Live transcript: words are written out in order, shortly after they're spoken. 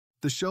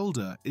The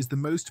shoulder is the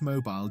most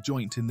mobile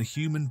joint in the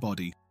human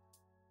body.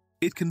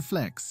 It can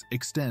flex,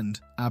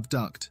 extend,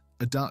 abduct,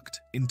 adduct,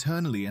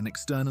 internally and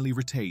externally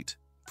rotate,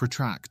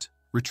 protract,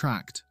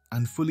 retract,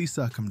 and fully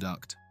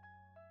circumduct.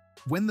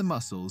 When the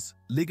muscles,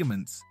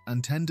 ligaments,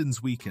 and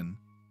tendons weaken,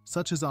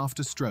 such as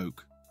after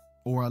stroke,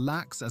 or are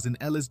lax as in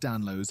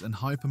Ehlers-Danlos and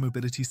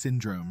hypermobility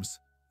syndromes,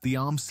 the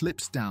arm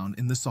slips down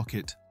in the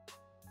socket.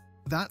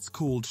 That's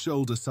called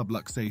shoulder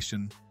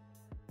subluxation.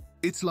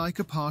 It's like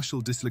a partial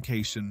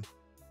dislocation.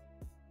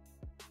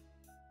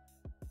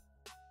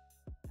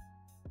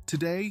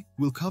 Today,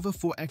 we'll cover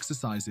 4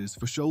 exercises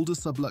for shoulder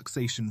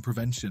subluxation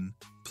prevention,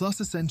 plus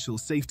essential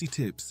safety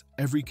tips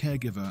every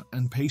caregiver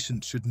and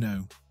patient should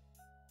know.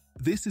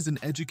 This is an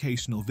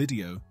educational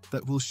video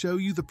that will show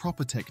you the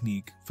proper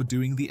technique for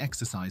doing the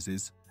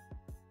exercises.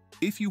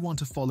 If you want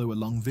to follow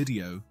along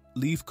video,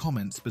 leave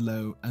comments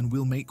below and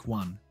we'll make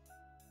one.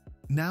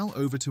 Now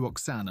over to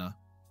Oksana,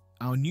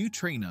 our new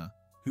trainer,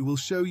 who will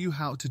show you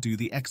how to do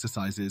the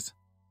exercises.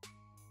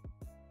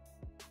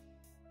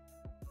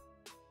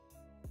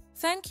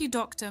 Thank you,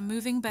 Doctor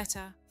Moving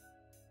Better.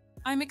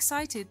 I'm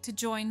excited to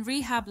join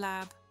Rehab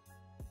Lab.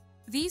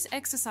 These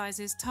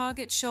exercises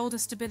target shoulder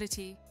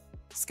stability,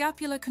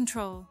 scapular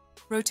control,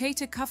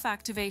 rotator cuff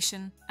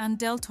activation, and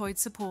deltoid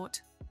support.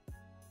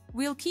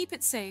 We'll keep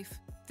it safe.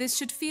 This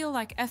should feel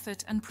like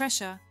effort and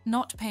pressure,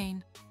 not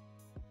pain.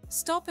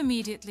 Stop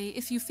immediately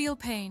if you feel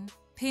pain,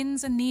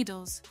 pins and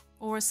needles,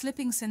 or a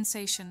slipping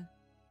sensation.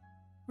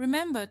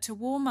 Remember to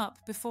warm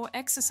up before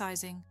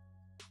exercising.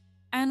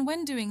 And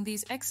when doing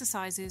these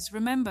exercises,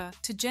 remember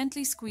to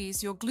gently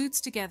squeeze your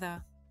glutes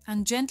together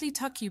and gently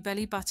tuck your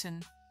belly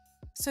button,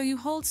 so you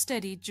hold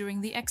steady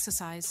during the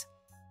exercise.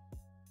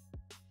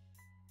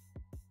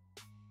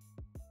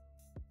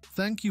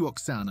 Thank you,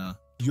 Oksana.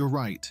 You're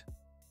right.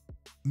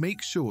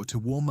 Make sure to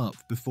warm up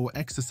before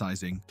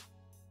exercising.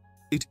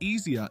 It's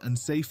easier and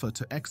safer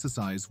to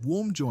exercise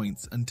warm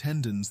joints and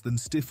tendons than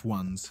stiff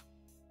ones.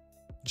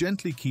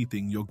 Gently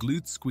keeping your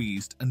glutes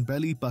squeezed and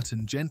belly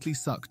button gently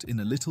sucked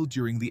in a little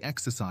during the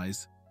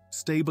exercise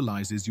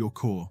stabilizes your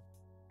core.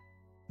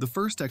 The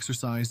first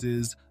exercise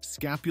is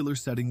scapular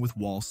setting with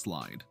wall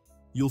slide.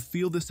 You'll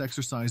feel this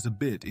exercise a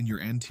bit in your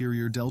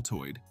anterior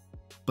deltoid,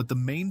 but the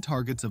main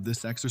targets of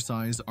this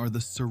exercise are the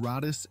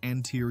serratus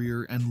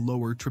anterior and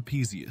lower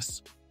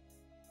trapezius.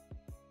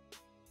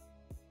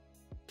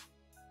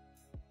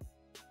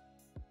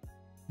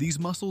 These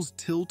muscles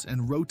tilt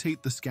and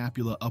rotate the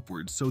scapula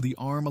upwards so the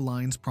arm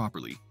aligns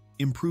properly,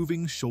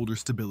 improving shoulder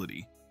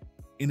stability.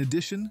 In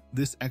addition,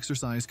 this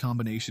exercise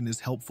combination is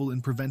helpful in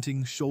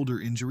preventing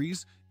shoulder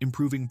injuries,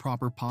 improving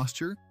proper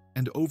posture,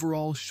 and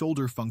overall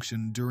shoulder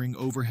function during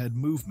overhead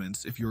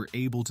movements if you're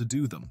able to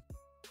do them.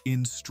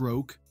 In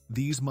stroke,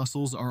 these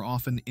muscles are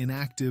often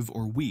inactive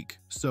or weak,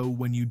 so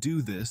when you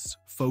do this,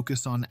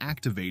 focus on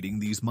activating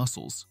these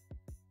muscles.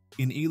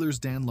 In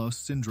Ehlers-Danlos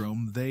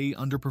syndrome, they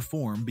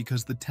underperform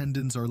because the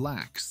tendons are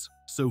lax,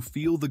 so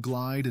feel the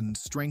glide and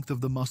strength of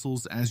the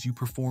muscles as you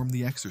perform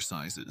the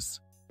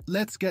exercises.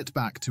 Let's get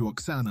back to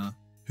Oksana,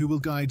 who will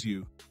guide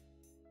you.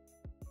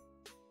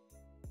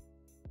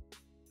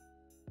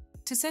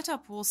 To set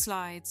up wall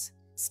slides,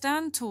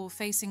 stand tall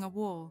facing a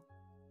wall.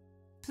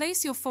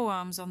 Place your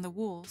forearms on the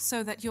wall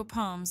so that your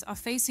palms are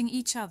facing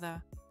each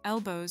other,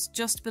 elbows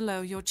just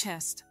below your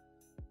chest.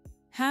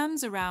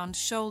 Hands around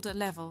shoulder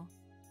level.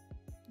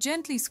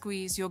 Gently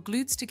squeeze your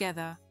glutes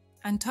together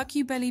and tuck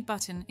your belly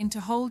button in to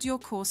hold your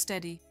core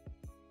steady.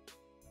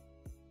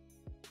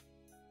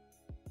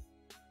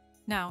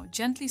 Now,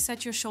 gently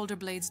set your shoulder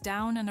blades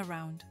down and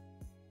around.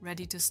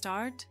 Ready to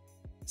start?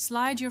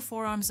 Slide your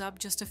forearms up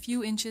just a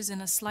few inches in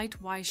a slight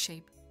Y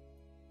shape,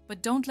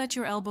 but don't let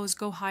your elbows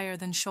go higher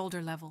than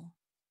shoulder level.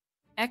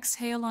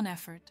 Exhale on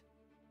effort,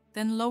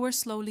 then lower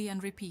slowly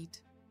and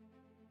repeat.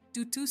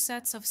 Do 2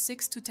 sets of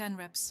 6 to 10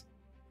 reps.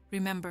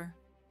 Remember,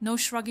 no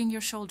shrugging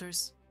your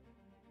shoulders.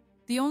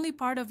 The only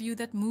part of you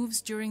that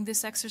moves during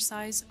this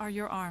exercise are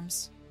your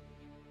arms.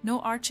 No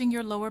arching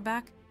your lower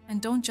back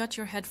and don't jut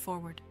your head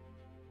forward.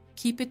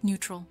 Keep it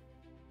neutral.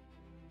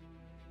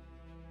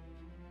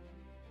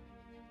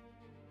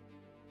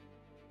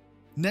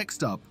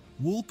 Next up,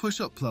 wall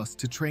push-up plus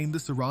to train the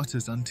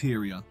serratus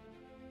anterior.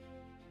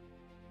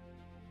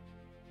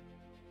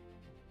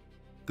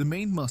 The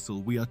main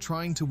muscle we are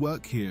trying to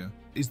work here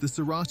is the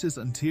serratus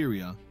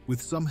anterior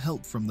with some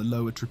help from the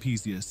lower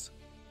trapezius.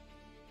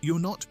 You're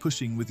not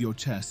pushing with your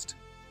chest.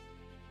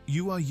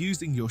 You are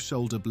using your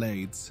shoulder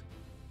blades.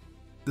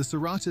 The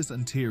serratus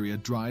anterior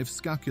drives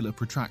scapular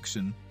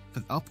protraction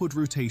and upward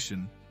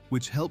rotation,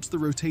 which helps the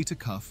rotator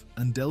cuff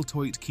and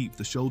deltoid keep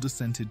the shoulder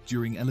centered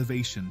during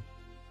elevation.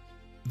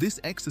 This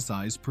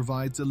exercise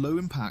provides a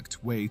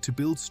low-impact way to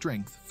build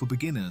strength for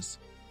beginners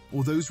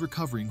or those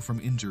recovering from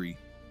injury.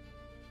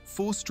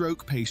 For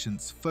stroke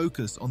patients,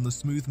 focus on the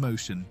smooth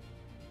motion.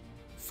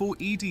 For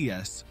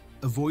EDS,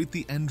 avoid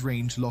the end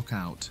range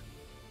lockout.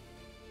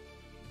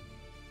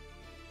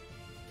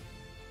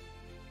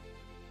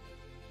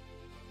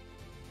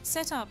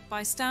 Set up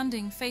by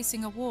standing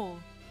facing a wall.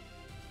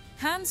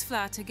 Hands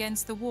flat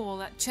against the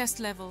wall at chest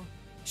level.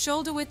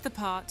 Shoulder width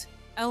apart,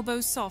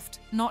 elbows soft,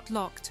 not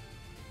locked.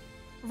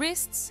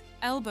 Wrists,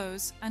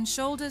 elbows, and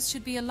shoulders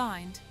should be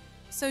aligned,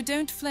 so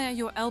don't flare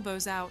your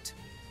elbows out.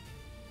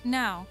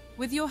 Now,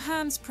 with your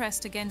hands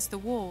pressed against the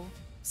wall,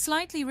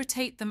 slightly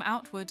rotate them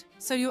outward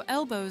so your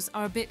elbows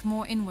are a bit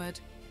more inward.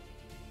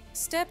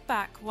 Step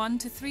back 1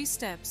 to 3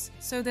 steps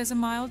so there's a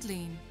mild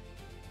lean.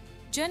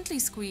 Gently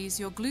squeeze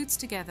your glutes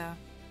together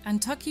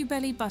and tuck your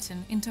belly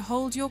button in to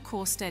hold your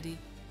core steady.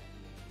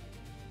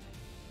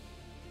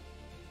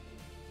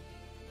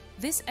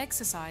 This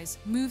exercise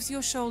moves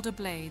your shoulder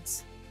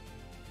blades.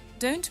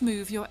 Don't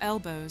move your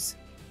elbows.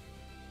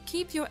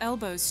 Keep your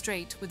elbows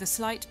straight with a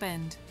slight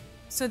bend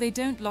so they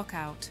don't lock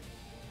out.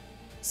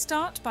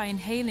 Start by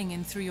inhaling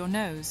in through your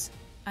nose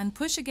and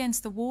push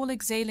against the wall,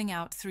 exhaling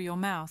out through your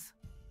mouth.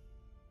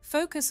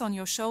 Focus on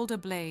your shoulder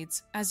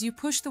blades as you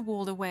push the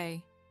wall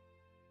away.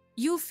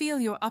 You'll feel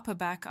your upper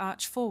back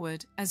arch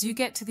forward as you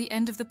get to the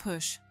end of the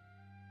push.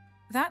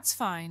 That's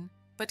fine,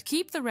 but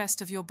keep the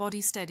rest of your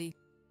body steady.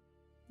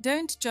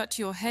 Don't jut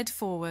your head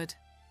forward.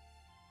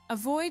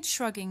 Avoid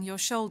shrugging your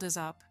shoulders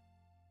up.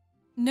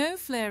 No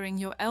flaring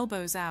your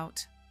elbows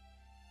out.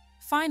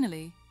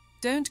 Finally,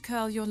 don't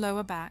curl your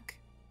lower back.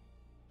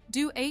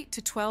 Do 8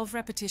 to 12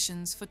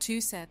 repetitions for 2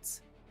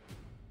 sets.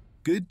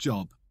 Good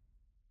job.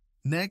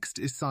 Next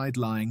is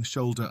side-lying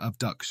shoulder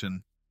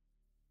abduction.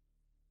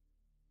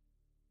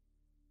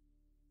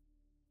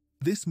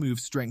 This move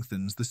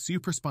strengthens the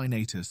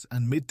supraspinatus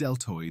and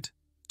mid-deltoid,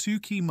 2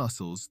 key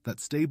muscles that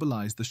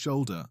stabilize the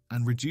shoulder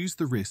and reduce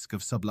the risk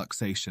of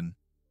subluxation.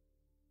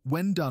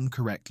 When done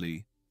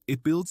correctly,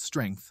 it builds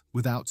strength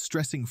without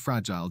stressing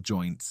fragile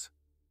joints.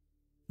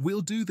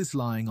 We'll do this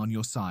lying on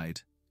your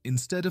side,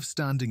 instead of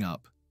standing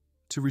up,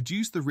 to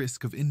reduce the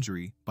risk of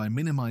injury by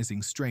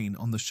minimizing strain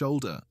on the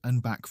shoulder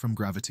and back from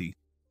gravity.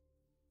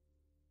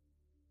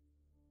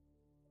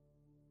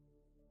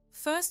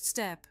 First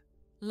step,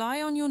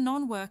 lie on your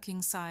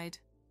non-working side.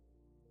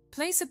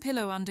 Place a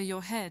pillow under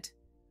your head,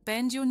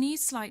 bend your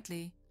knees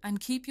slightly, and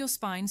keep your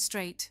spine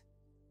straight.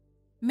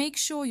 Make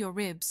sure your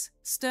ribs,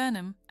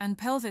 sternum, and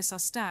pelvis are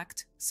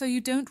stacked so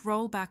you don't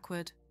roll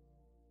backward.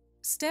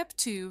 Step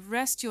 2,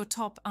 rest your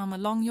top arm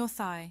along your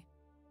thigh.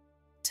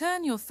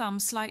 Turn your thumb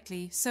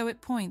slightly so it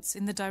points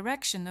in the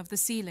direction of the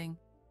ceiling.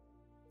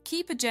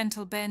 Keep a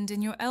gentle bend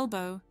in your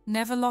elbow,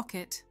 never lock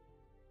it.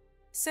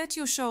 Set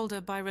your shoulder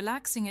by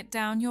relaxing it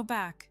down your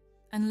back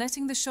and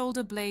letting the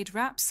shoulder blade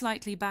wrap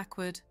slightly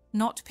backward,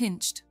 not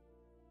pinched.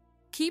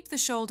 Keep the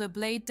shoulder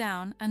blade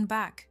down and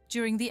back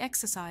during the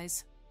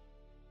exercise.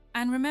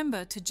 And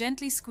remember to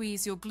gently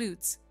squeeze your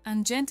glutes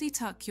and gently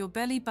tuck your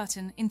belly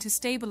button in to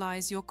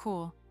stabilize your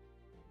core.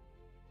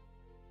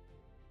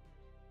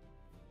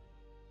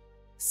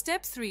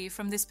 Step 3,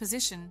 from this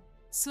position,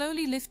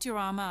 slowly lift your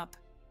arm up,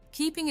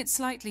 keeping it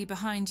slightly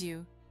behind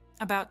you,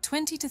 about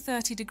 20 to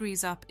 30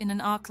 degrees up in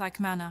an arc-like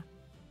manner.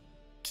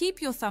 Keep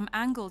your thumb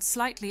angled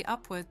slightly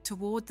upward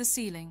toward the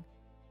ceiling.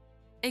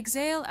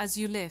 Exhale as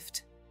you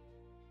lift.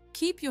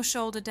 Keep your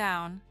shoulder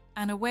down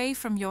and away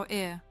from your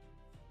ear.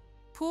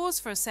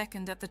 Pause for a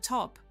second at the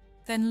top,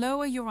 then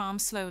lower your arm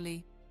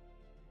slowly.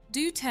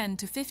 Do 10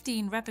 to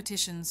 15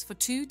 repetitions for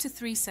 2 to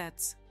 3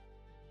 sets.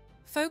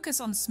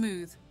 Focus on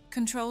smooth,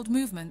 controlled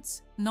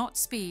movements, not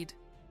speed.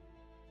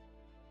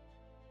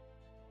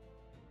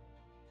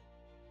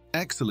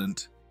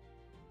 Excellent.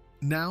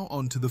 Now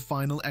on to the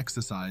final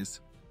exercise.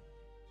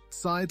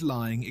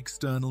 Side-lying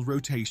external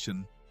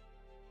rotation.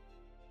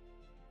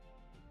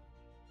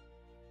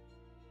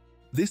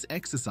 This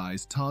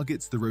exercise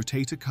targets the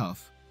rotator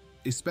cuff,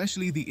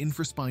 especially the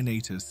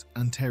infraspinatus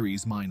and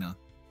teres minor.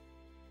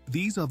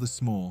 These are the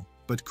small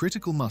but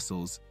critical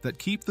muscles that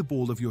keep the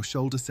ball of your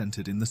shoulder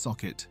centered in the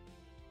socket.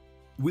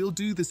 We'll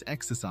do this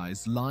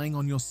exercise lying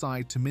on your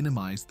side to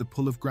minimize the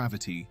pull of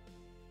gravity,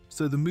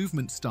 so the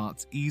movement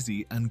starts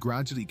easy and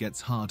gradually gets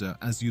harder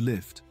as you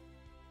lift.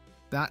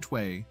 That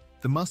way,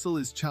 the muscle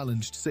is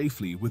challenged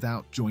safely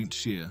without joint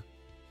shear.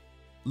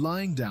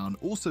 Lying down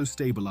also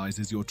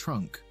stabilizes your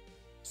trunk,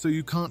 so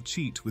you can't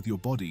cheat with your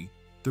body.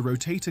 The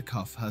rotator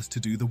cuff has to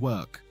do the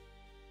work.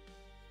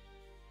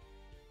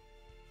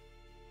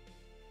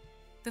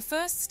 The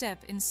first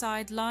step in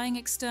side-lying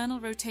external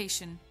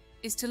rotation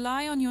is to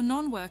lie on your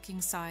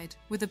non-working side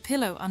with a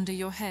pillow under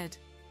your head.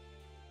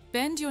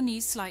 Bend your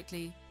knees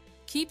slightly,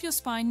 keep your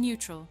spine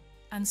neutral,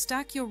 and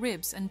stack your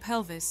ribs and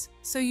pelvis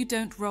so you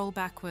don't roll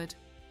backward.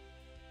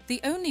 The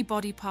only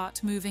body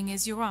part moving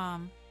is your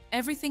arm,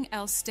 everything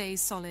else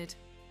stays solid.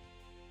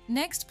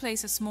 Next,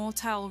 place a small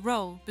towel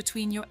roll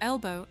between your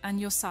elbow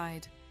and your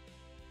side.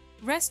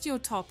 Rest your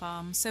top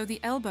arm so the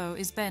elbow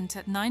is bent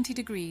at 90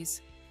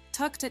 degrees,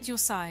 tucked at your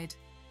side,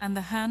 and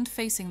the hand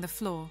facing the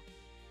floor.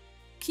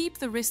 Keep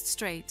the wrist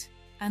straight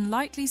and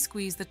lightly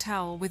squeeze the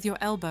towel with your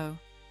elbow.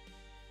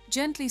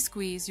 Gently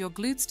squeeze your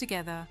glutes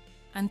together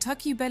and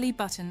tuck your belly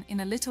button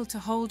in a little to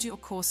hold your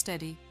core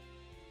steady.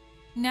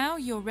 Now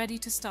you're ready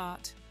to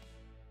start.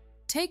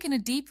 Take in a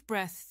deep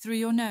breath through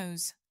your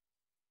nose.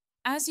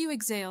 As you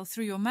exhale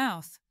through your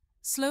mouth,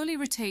 slowly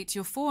rotate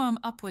your forearm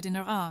upward in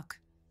an arc,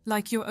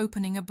 like you're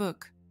opening a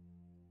book.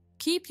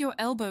 Keep your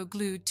elbow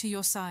glued to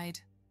your side.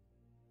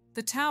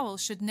 The towel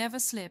should never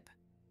slip.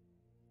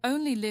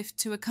 Only lift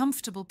to a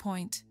comfortable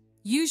point,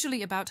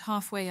 usually about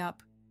halfway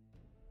up.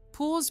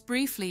 Pause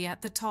briefly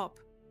at the top.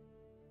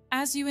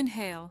 As you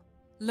inhale,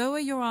 lower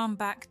your arm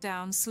back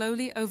down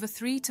slowly over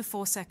 3 to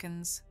 4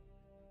 seconds.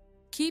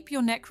 Keep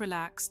your neck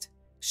relaxed,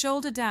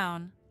 shoulder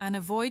down, and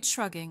avoid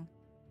shrugging.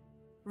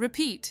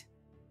 Repeat.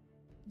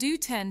 Do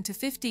 10 to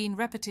 15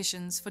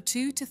 repetitions for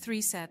 2 to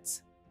 3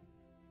 sets.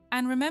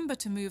 And remember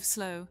to move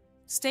slow,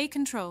 stay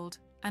controlled,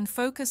 and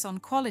focus on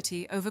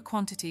quality over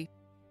quantity.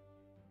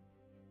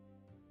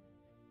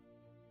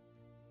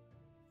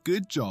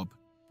 Good job.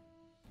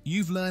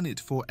 You've learned it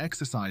 4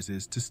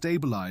 exercises to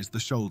stabilize the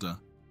shoulder.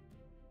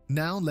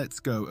 Now let's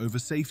go over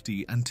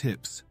safety and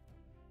tips.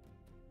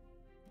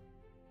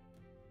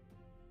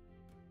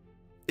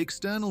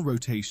 External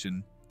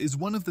rotation is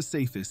one of the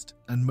safest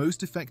and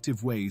most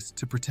effective ways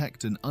to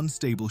protect an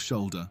unstable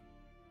shoulder.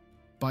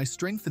 By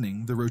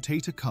strengthening the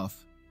rotator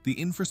cuff, the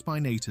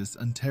infraspinatus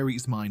and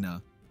teres minor,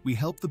 we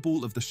help the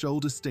ball of the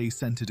shoulder stay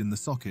centered in the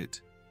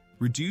socket,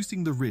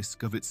 reducing the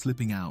risk of it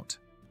slipping out.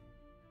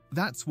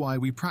 That's why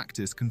we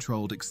practice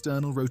controlled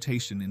external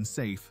rotation in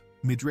safe,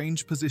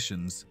 mid-range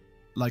positions,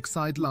 like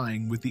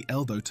side-lying with the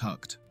elbow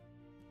tucked.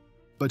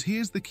 But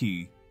here's the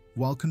key: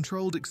 while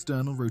controlled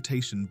external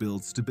rotation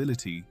builds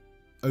stability,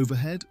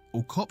 overhead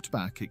or cocked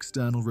back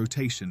external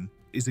rotation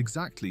is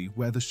exactly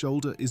where the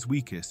shoulder is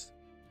weakest.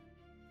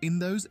 In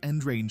those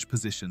end-range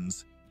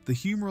positions, the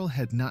humeral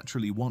head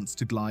naturally wants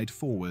to glide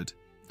forward,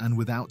 and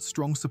without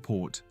strong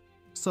support,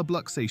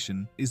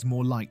 subluxation is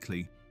more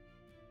likely.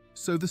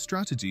 So the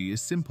strategy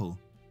is simple: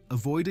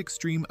 avoid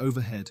extreme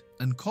overhead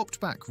and cocked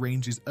back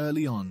ranges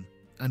early on,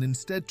 and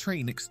instead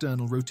train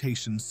external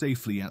rotation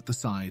safely at the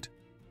side.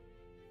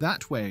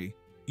 That way,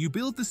 you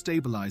build the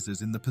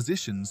stabilizers in the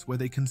positions where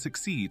they can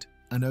succeed,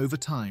 and over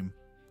time,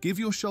 give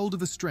your shoulder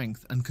the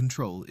strength and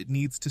control it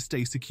needs to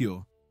stay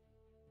secure.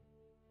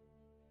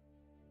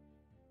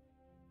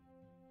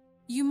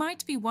 You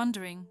might be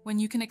wondering when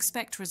you can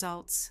expect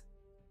results.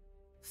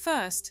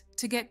 First,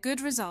 to get good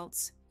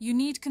results, you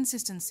need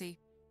consistency.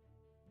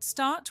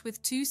 Start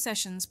with 2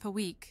 sessions per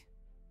week.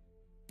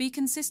 Be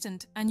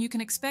consistent and you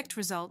can expect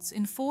results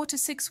in 4 to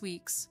 6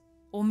 weeks,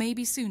 or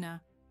maybe sooner.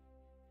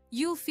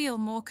 You'll feel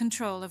more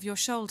control of your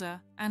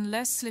shoulder and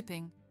less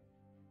slipping.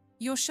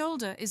 Your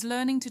shoulder is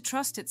learning to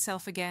trust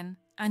itself again,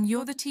 and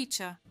you're the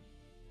teacher.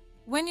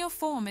 When your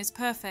form is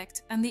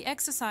perfect and the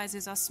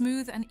exercises are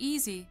smooth and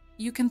easy,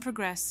 you can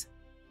progress.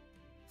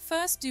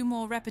 First, do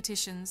more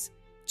repetitions.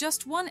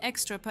 Just 1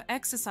 extra per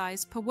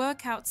exercise per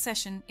workout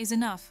session is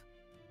enough.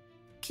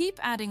 Keep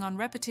adding on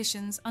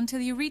repetitions until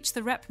you reach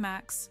the rep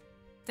max.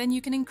 Then you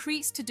can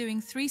increase to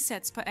doing 3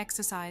 sets per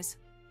exercise.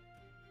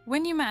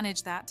 When you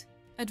manage that,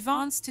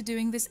 advance to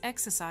doing this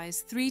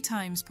exercise 3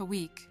 times per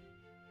week.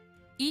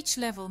 Each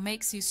level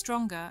makes you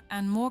stronger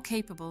and more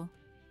capable.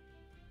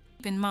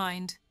 Keep in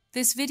mind,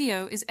 this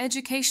video is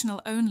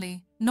educational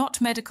only,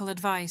 not medical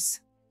advice.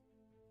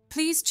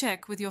 Please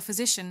check with your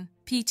physician,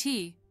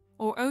 PT,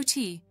 or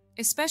OT,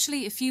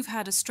 especially if you've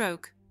had a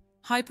stroke,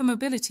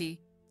 hypermobility,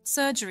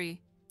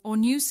 surgery, or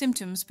new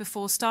symptoms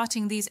before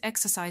starting these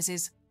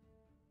exercises.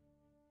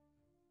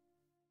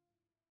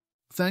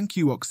 Thank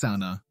you,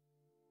 Oksana.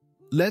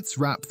 Let's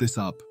wrap this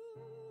up.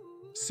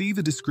 See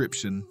the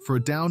description for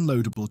a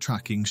downloadable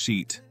tracking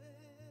sheet.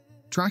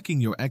 Tracking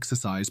your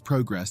exercise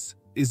progress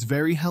is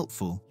very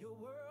helpful.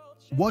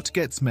 What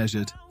gets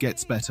measured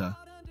gets better.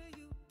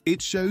 It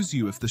shows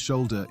you if the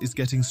shoulder is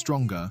getting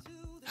stronger,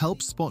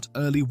 helps spot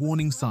early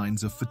warning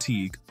signs of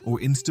fatigue or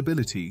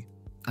instability,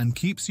 and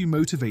keeps you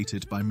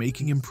motivated by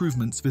making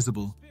improvements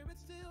visible.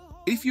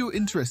 If you're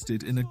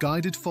interested in a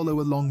guided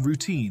follow-along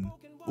routine,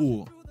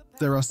 or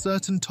there are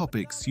certain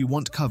topics you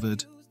want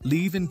covered,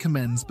 leave in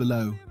comments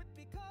below.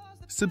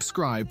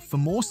 Subscribe for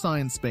more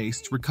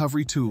science-based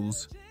recovery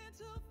tools.